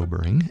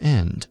sobering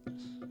end.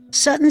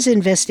 Sutton's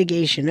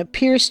investigation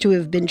appears to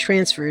have been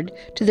transferred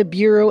to the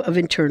Bureau of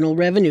Internal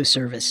Revenue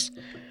Service.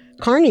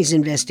 Kearney's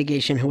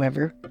investigation,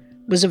 however,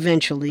 was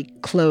eventually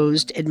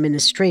closed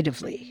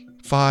administratively.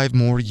 5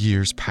 more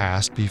years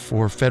passed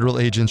before federal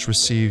agents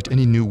received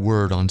any new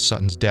word on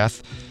Sutton's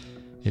death.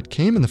 It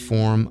came in the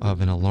form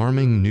of an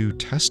alarming new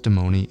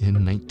testimony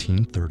in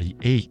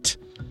 1938.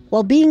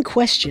 While being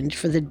questioned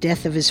for the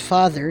death of his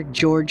father,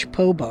 George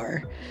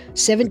Pobar,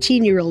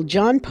 17-year-old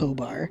John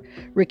Pobar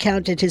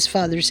recounted his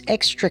father's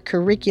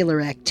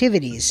extracurricular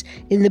activities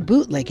in the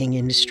bootlegging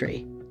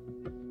industry.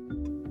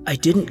 I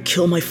didn't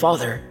kill my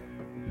father.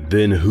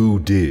 Then who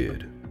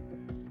did?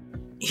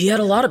 He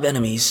had a lot of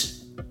enemies.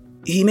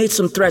 He made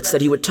some threats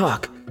that he would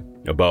talk.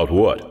 About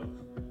what?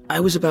 I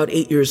was about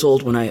 8 years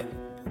old when I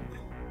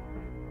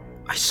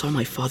saw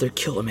my father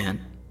kill a man.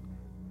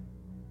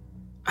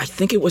 I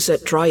think it was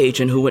that dry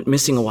agent who went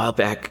missing a while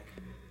back.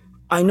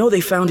 I know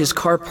they found his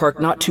car parked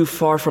not too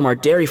far from our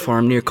dairy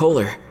farm near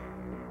Kohler.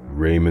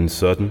 Raymond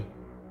Sutton?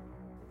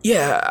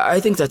 Yeah, I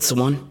think that's the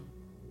one.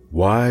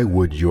 Why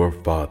would your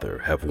father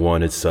have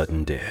wanted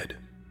Sutton dead?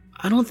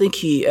 I don't think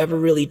he ever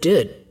really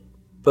did,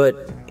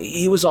 but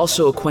he was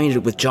also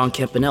acquainted with John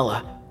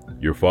Campanella.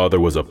 Your father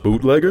was a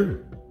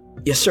bootlegger?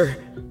 Yes, sir.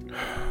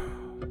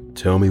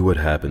 Tell me what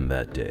happened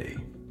that day.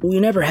 We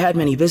never had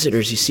many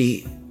visitors, you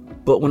see,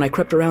 but when I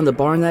crept around the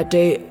barn that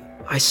day,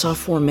 I saw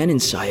 4 men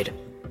inside.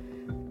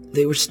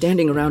 They were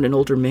standing around an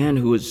older man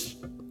who was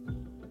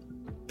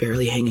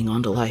barely hanging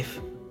on to life.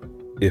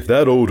 If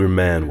that older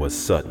man was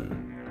Sutton,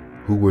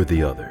 who were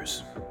the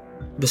others?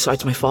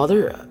 Besides my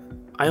father,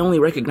 I only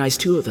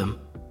recognized 2 of them,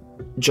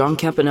 John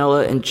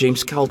Campanella and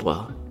James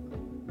Caldwell.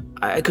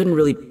 I couldn't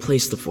really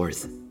place the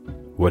 4th.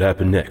 What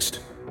happened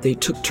next? They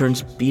took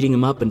turns beating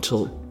him up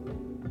until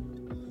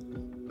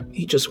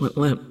he just went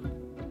limp.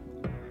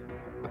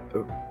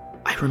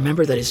 I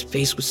remember that his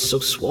face was so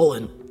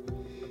swollen.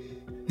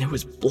 There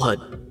was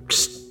blood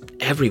just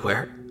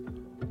everywhere.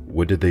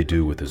 What did they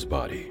do with his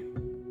body?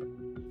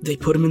 They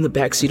put him in the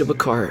back seat of a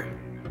car,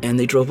 and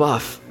they drove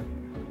off.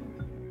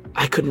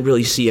 I couldn't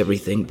really see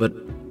everything, but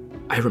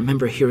I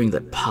remember hearing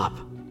that pop.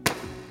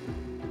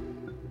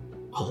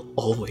 I'll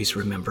always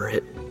remember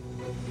it.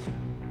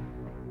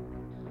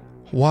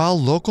 While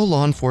local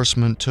law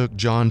enforcement took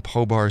John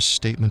Pobar's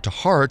statement to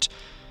heart,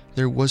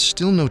 there was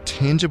still no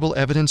tangible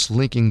evidence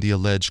linking the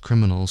alleged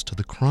criminals to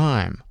the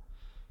crime.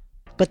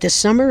 But the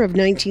summer of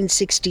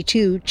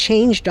 1962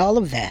 changed all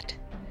of that.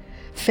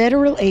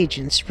 Federal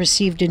agents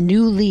received a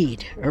new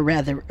lead, or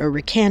rather a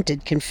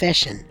recanted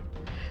confession,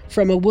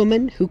 from a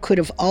woman who could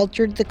have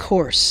altered the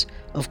course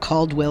of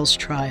Caldwell's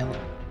trial.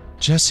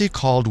 Jessie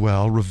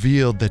Caldwell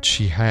revealed that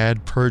she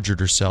had perjured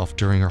herself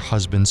during her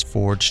husband's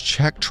forged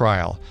check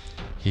trial.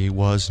 He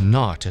was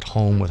not at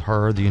home with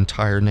her the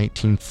entire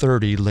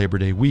 1930 Labor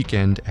Day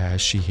weekend,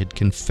 as she had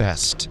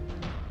confessed.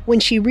 When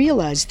she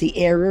realized the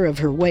error of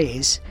her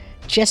ways,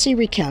 Jessie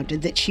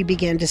recounted that she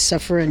began to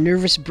suffer a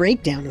nervous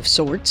breakdown of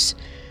sorts.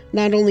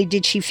 Not only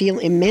did she feel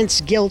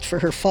immense guilt for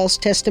her false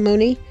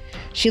testimony,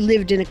 she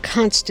lived in a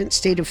constant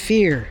state of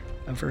fear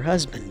of her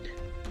husband.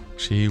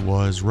 She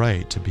was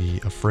right to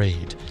be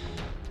afraid.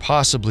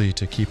 Possibly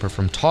to keep her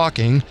from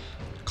talking,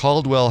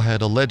 Caldwell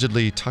had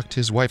allegedly tucked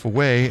his wife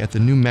away at the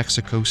New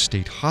Mexico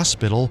State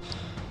Hospital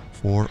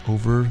for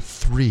over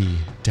 3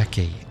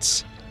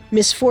 decades.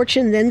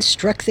 Misfortune then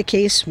struck the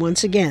case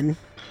once again.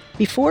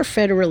 Before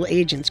federal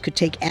agents could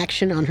take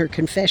action on her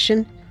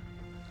confession,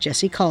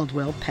 Jessie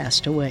Caldwell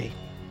passed away.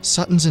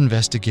 Sutton's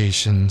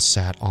investigation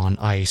sat on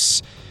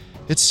ice.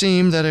 It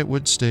seemed that it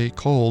would stay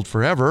cold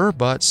forever,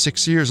 but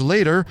 6 years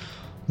later,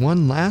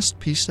 one last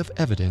piece of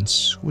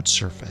evidence would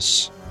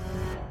surface.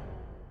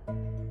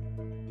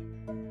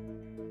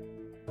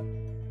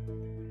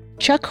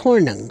 Chuck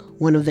Hornung,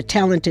 one of the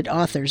talented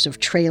authors of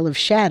Trail of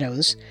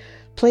Shadows,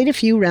 played a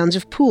few rounds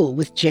of pool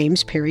with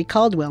James Perry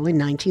Caldwell in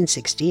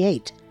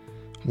 1968.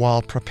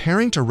 While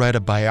preparing to write a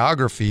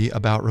biography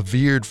about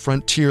revered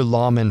frontier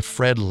lawman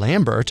Fred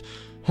Lambert,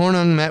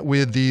 Hornung met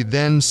with the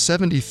then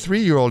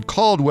 73-year-old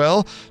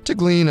Caldwell to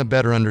glean a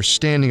better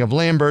understanding of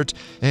Lambert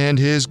and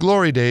his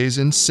glory days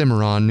in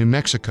Cimarron, New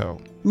Mexico.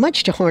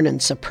 Much to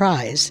Hornung's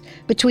surprise,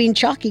 between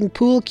chalking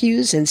pool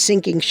cues and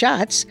sinking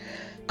shots,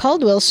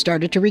 Caldwell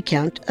started to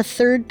recount a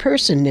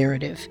third-person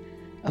narrative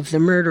of the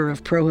murder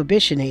of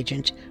Prohibition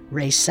agent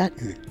Ray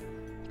Sutton.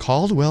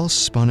 Caldwell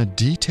spun a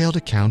detailed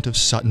account of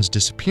Sutton's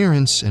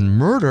disappearance and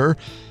murder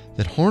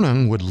that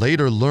Hornung would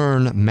later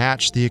learn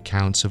matched the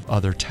accounts of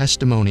other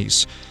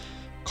testimonies.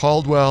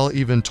 Caldwell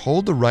even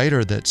told the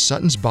writer that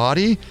Sutton's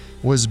body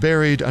was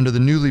buried under the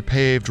newly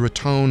paved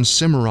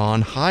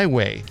Raton-Cimarron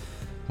Highway,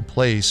 a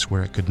place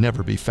where it could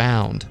never be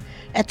found.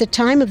 At the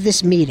time of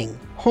this meeting,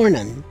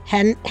 Hornung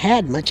hadn't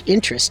had much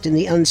interest in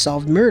the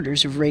unsolved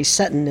murders of Ray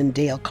Sutton and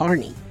Dale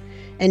Kearney,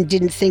 and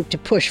didn't think to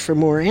push for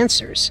more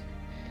answers.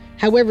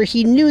 However,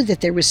 he knew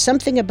that there was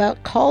something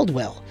about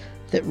Caldwell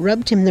that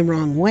rubbed him the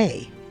wrong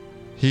way.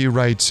 He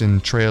writes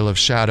in Trail of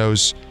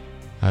Shadows,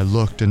 "I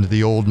looked into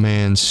the old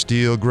man's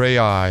steel-gray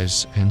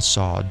eyes and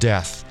saw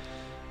death.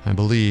 I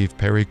believe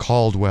Perry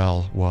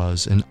Caldwell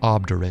was an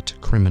obdurate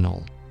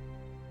criminal."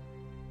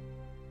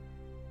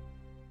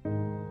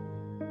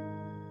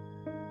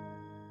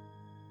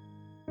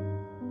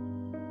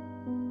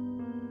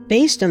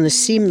 Based on the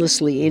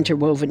seamlessly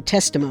interwoven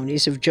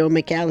testimonies of Joe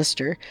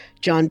McAllister,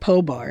 John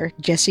Pobar,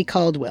 Jessie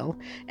Caldwell,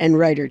 and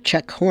writer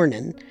Chuck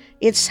Hornung,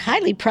 it's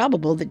highly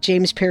probable that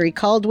James Perry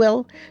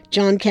Caldwell,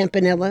 John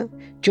Campanella,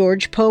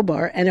 George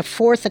Pobar, and a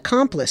 4th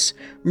accomplice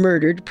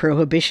murdered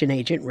Prohibition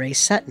agent Ray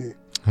Sutton.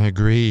 I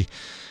agree.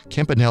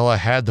 Campanella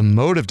had the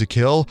motive to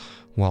kill,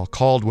 while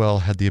Caldwell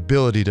had the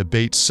ability to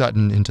bait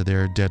Sutton into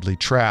their deadly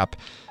trap.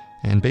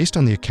 And based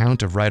on the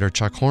account of writer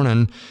Chuck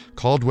Hornung,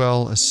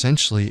 Caldwell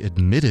essentially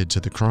admitted to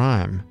the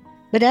crime.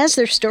 But as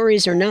their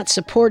stories are not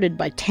supported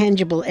by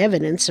tangible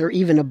evidence or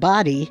even a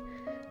body,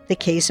 the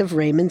case of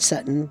Raymond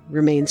Sutton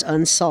remains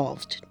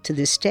unsolved to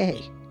this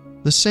day.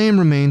 The same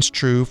remains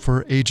true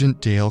for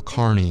Agent Dale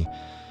Kearney.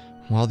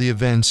 While the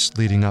events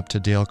leading up to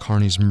Dale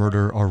Kearney's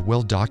murder are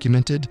well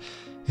documented,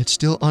 it's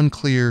still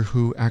unclear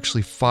who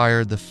actually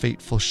fired the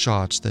fateful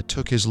shots that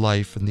took his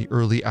life in the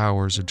early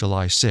hours of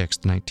July 6,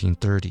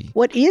 1930.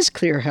 What is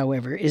clear,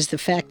 however, is the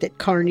fact that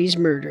Kearney's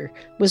murder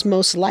was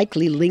most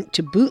likely linked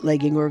to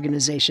bootlegging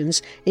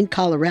organizations in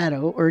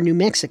Colorado or New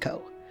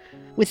Mexico.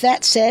 With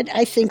that said,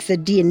 I think the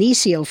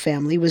Dionisio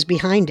family was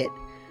behind it.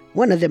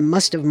 One of them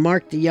must have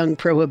marked the young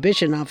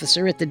Prohibition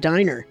officer at the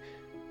diner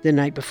the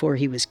night before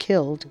he was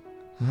killed.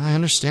 I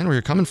understand where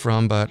you're coming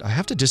from, but I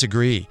have to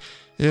disagree.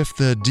 If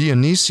the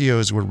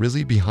Dionisios were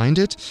really behind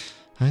it,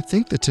 I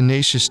think the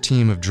tenacious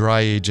team of dry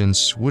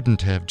agents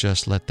wouldn't have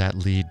just let that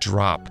lead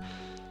drop.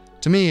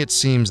 To me, it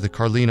seems the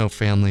Carlino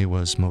family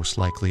was most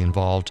likely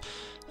involved,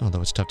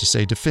 although it's tough to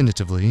say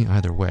definitively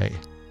either way.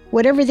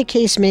 Whatever the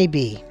case may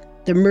be,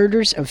 the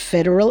murders of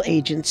federal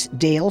agents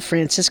Dale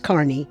Francis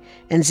Kearney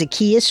and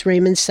Zacchaeus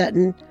Raymond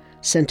Sutton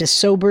sent a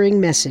sobering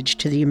message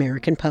to the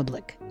American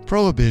public.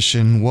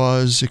 Prohibition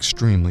was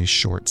extremely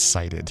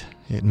short-sighted.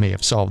 It may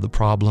have solved the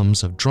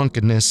problems of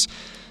drunkenness,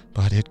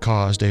 but it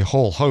caused a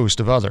whole host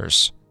of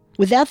others.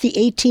 Without the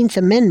 18th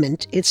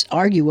Amendment, it's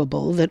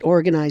arguable that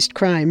organized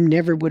crime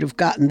never would have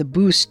gotten the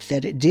boost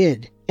that it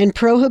did. And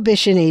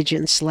Prohibition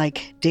agents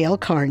like Dale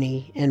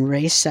Kearney and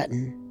Ray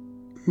Sutton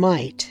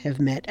might have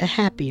met a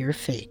happier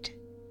fate.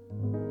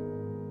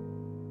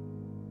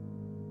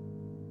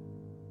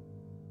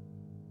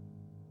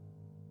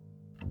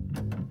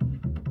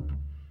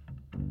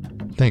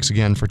 Thanks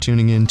again for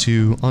tuning in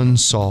to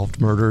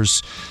Unsolved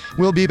Murders.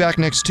 We'll be back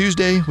next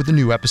Tuesday with a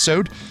new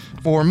episode.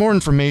 For more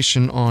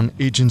information on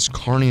Agents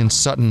Kearney and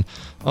Sutton,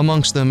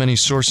 amongst the many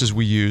sources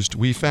we used,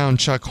 we found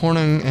Chuck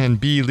Hornung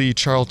and B. Lee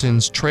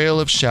Charlton's Trail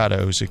of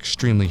Shadows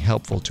extremely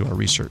helpful to our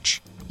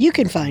research. You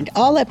can find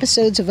all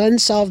episodes of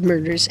Unsolved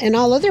Murders and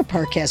all other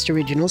Parcast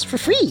originals for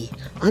free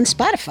on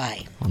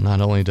Spotify. Well,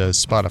 not only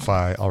does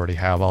Spotify already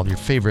have all of your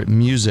favorite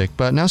music,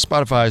 but now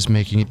Spotify is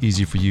making it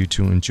easy for you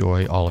to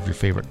enjoy all of your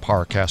favorite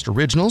Parcast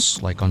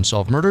originals, like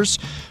Unsolved Murders,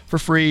 for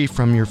free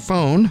from your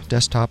phone,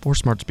 desktop, or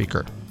smart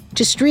speaker.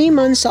 To stream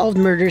Unsolved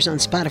Murders on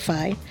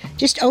Spotify,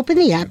 just open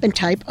the app and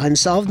type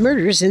Unsolved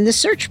Murders in the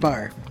search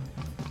bar.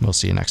 We'll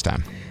see you next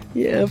time.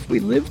 Yeah, if we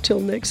live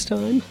till next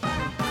time.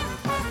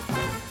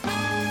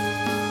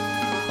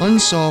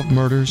 Unsolved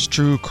Murders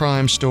True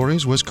Crime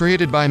Stories was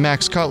created by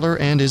Max Cutler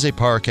and is a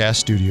Parcast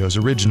Studios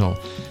original.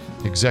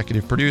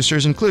 Executive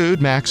producers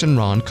include Max and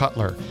Ron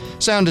Cutler.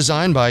 Sound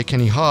design by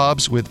Kenny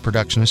Hobbs with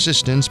production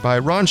assistance by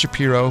Ron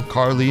Shapiro,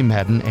 Carly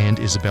Madden, and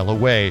Isabella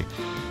Way.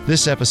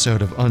 This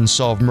episode of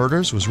Unsolved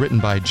Murders was written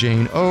by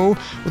Jane O,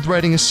 with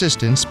writing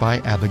assistance by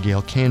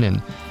Abigail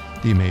Cannon.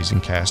 The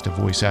amazing cast of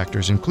voice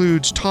actors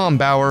includes Tom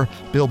Bauer,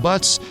 Bill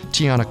Butts,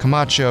 Tiana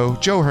Camacho,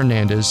 Joe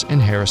Hernandez,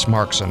 and Harris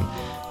Markson.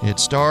 It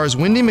stars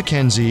Wendy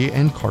McKenzie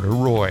and Carter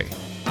Roy.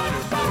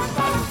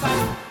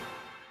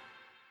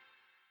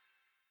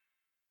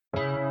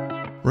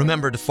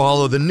 Remember to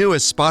follow the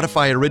newest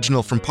Spotify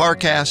original from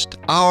Parcast,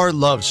 Our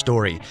Love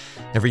Story.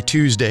 Every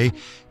Tuesday,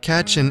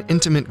 catch an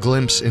intimate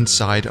glimpse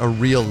inside a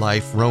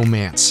real-life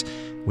romance,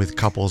 with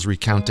couples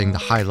recounting the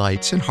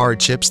highlights and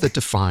hardships that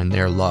define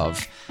their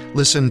love.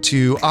 Listen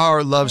to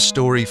Our Love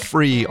Story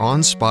free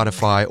on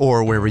Spotify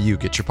or wherever you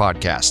get your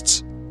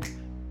podcasts.